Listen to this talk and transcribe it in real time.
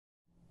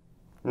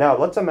Now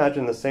let's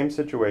imagine the same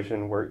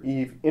situation where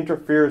Eve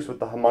interferes with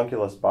the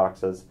homunculus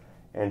boxes,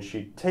 and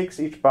she takes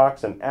each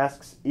box and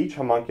asks each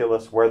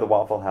homunculus where the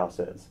Waffle House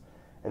is,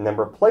 and then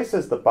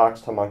replaces the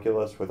boxed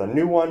homunculus with a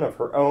new one of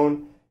her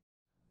own.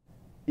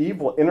 Eve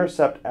will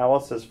intercept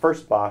Alice's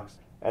first box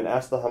and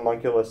ask the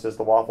homunculus, is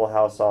the Waffle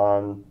House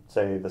on,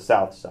 say, the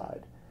south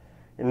side?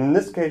 And in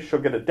this case, she'll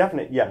get a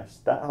definite yes.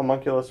 That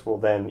homunculus will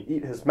then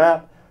eat his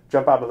map,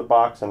 jump out of the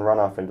box, and run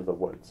off into the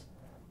woods.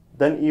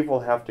 Then Eve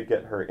will have to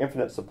get her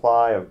infinite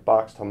supply of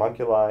boxed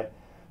homunculi.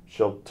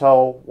 She'll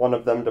tell one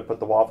of them to put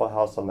the Waffle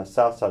House on the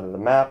south side of the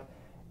map,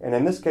 and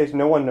in this case,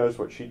 no one knows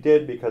what she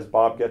did because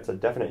Bob gets a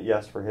definite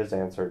yes for his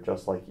answer,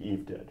 just like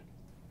Eve did.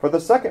 For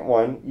the second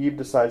one, Eve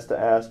decides to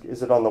ask,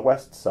 is it on the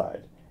west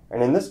side?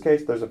 And in this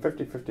case, there's a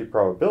 50-50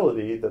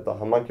 probability that the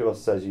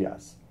homunculus says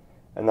yes.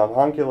 And the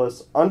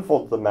homunculus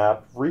unfolds the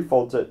map,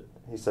 refolds it,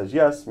 he says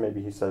yes,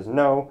 maybe he says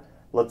no,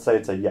 let's say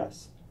it's a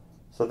yes.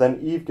 So then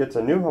Eve gets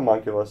a new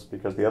homunculus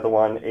because the other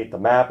one ate the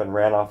map and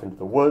ran off into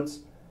the woods.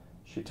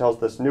 She tells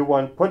this new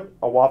one, put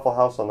a Waffle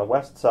House on the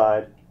west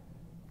side,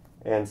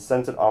 and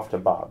sends it off to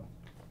Bob.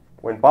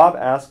 When Bob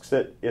asks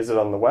it, is it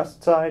on the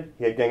west side,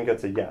 he again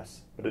gets a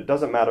yes. But it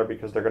doesn't matter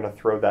because they're going to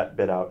throw that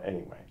bit out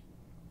anyway.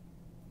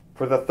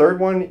 For the third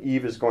one,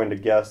 Eve is going to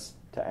guess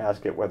to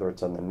ask it whether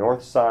it's on the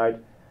north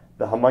side.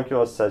 The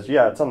homunculus says,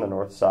 yeah, it's on the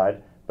north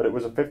side, but it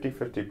was a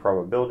 50-50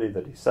 probability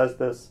that he says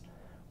this.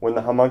 When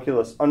the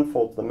homunculus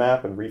unfolds the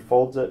map and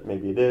refolds it,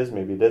 maybe it is,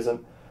 maybe it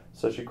isn't.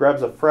 So she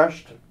grabs a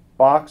fresh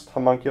boxed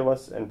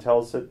homunculus and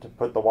tells it to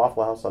put the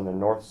Waffle House on the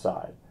north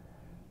side.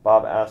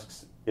 Bob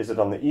asks, is it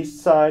on the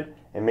east side?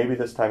 And maybe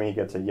this time he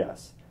gets a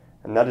yes.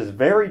 And that is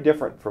very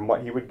different from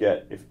what he would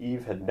get if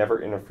Eve had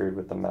never interfered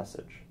with the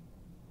message.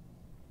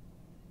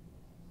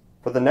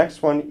 For the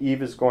next one,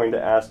 Eve is going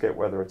to ask it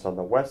whether it's on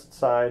the west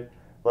side.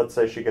 Let's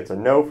say she gets a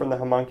no from the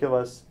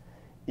homunculus.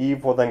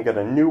 Eve will then get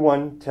a new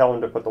one, tell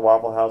him to put the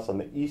Waffle House on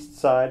the east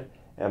side,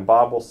 and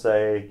Bob will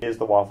say, is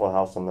the Waffle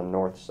House on the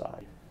north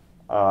side?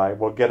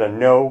 We'll get a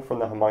no from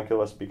the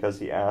homunculus because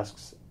he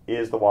asks,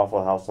 is the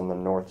Waffle House on the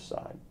north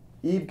side?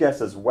 Eve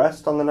guesses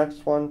west on the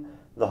next one.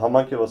 The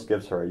homunculus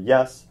gives her a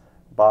yes.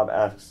 Bob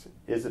asks,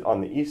 is it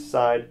on the east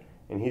side?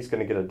 And he's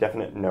going to get a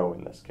definite no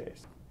in this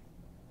case.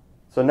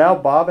 So now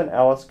Bob and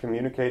Alice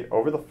communicate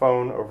over the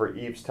phone over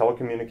Eve's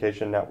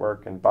telecommunication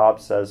network, and Bob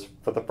says,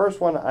 for the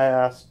first one I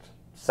asked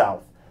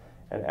south,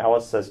 and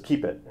Alice says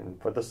keep it. And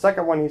for the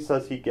second one he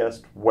says he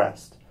guessed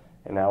west,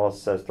 and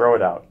Alice says throw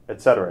it out,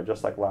 etc.,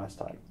 just like last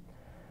time.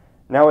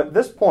 Now at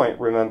this point,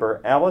 remember,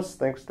 Alice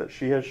thinks that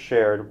she has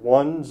shared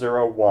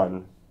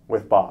 101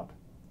 with Bob.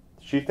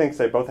 She thinks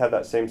they both have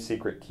that same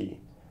secret key.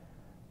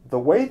 The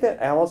way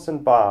that Alice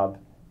and Bob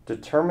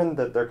determine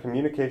that their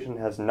communication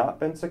has not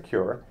been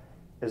secure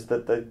is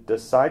that they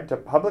decide to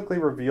publicly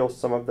reveal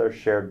some of their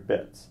shared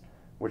bits,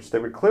 which they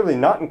would clearly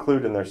not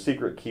include in their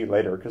secret key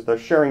later because they're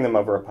sharing them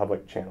over a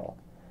public channel.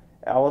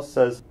 Alice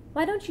says,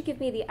 why don't you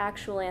give me the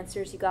actual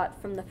answers you got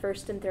from the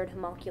first and third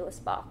homunculus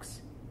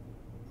box?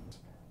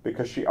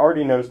 Because she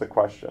already knows the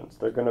questions.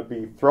 They're going to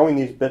be throwing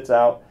these bits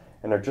out,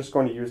 and they're just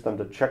going to use them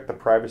to check the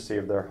privacy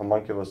of their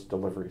homunculus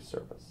delivery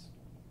service.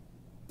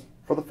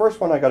 For the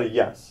first one, I got a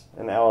yes,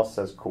 and Alice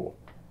says cool.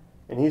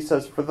 And he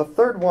says, for the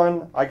third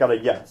one, I got a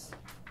yes.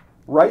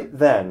 Right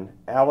then,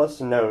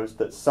 Alice knows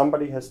that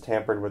somebody has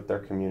tampered with their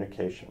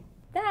communication.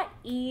 That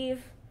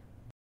Eve.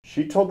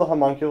 She told the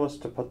homunculus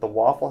to put the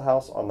Waffle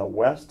House on the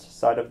west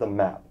side of the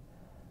map.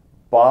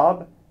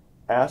 Bob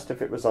asked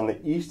if it was on the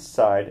east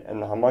side,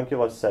 and the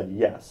homunculus said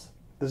yes.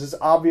 This is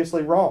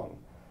obviously wrong.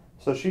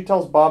 So she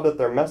tells Bob that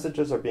their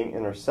messages are being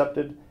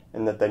intercepted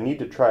and that they need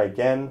to try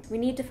again. We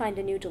need to find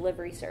a new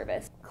delivery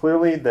service.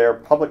 Clearly, their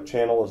public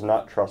channel is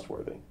not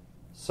trustworthy.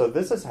 So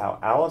this is how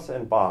Alice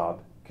and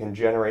Bob can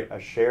generate a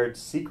shared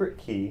secret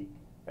key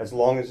as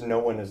long as no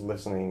one is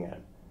listening in.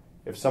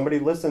 If somebody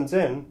listens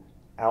in,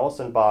 Alice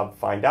and Bob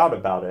find out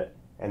about it,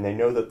 and they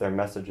know that their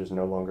message is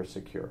no longer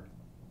secure.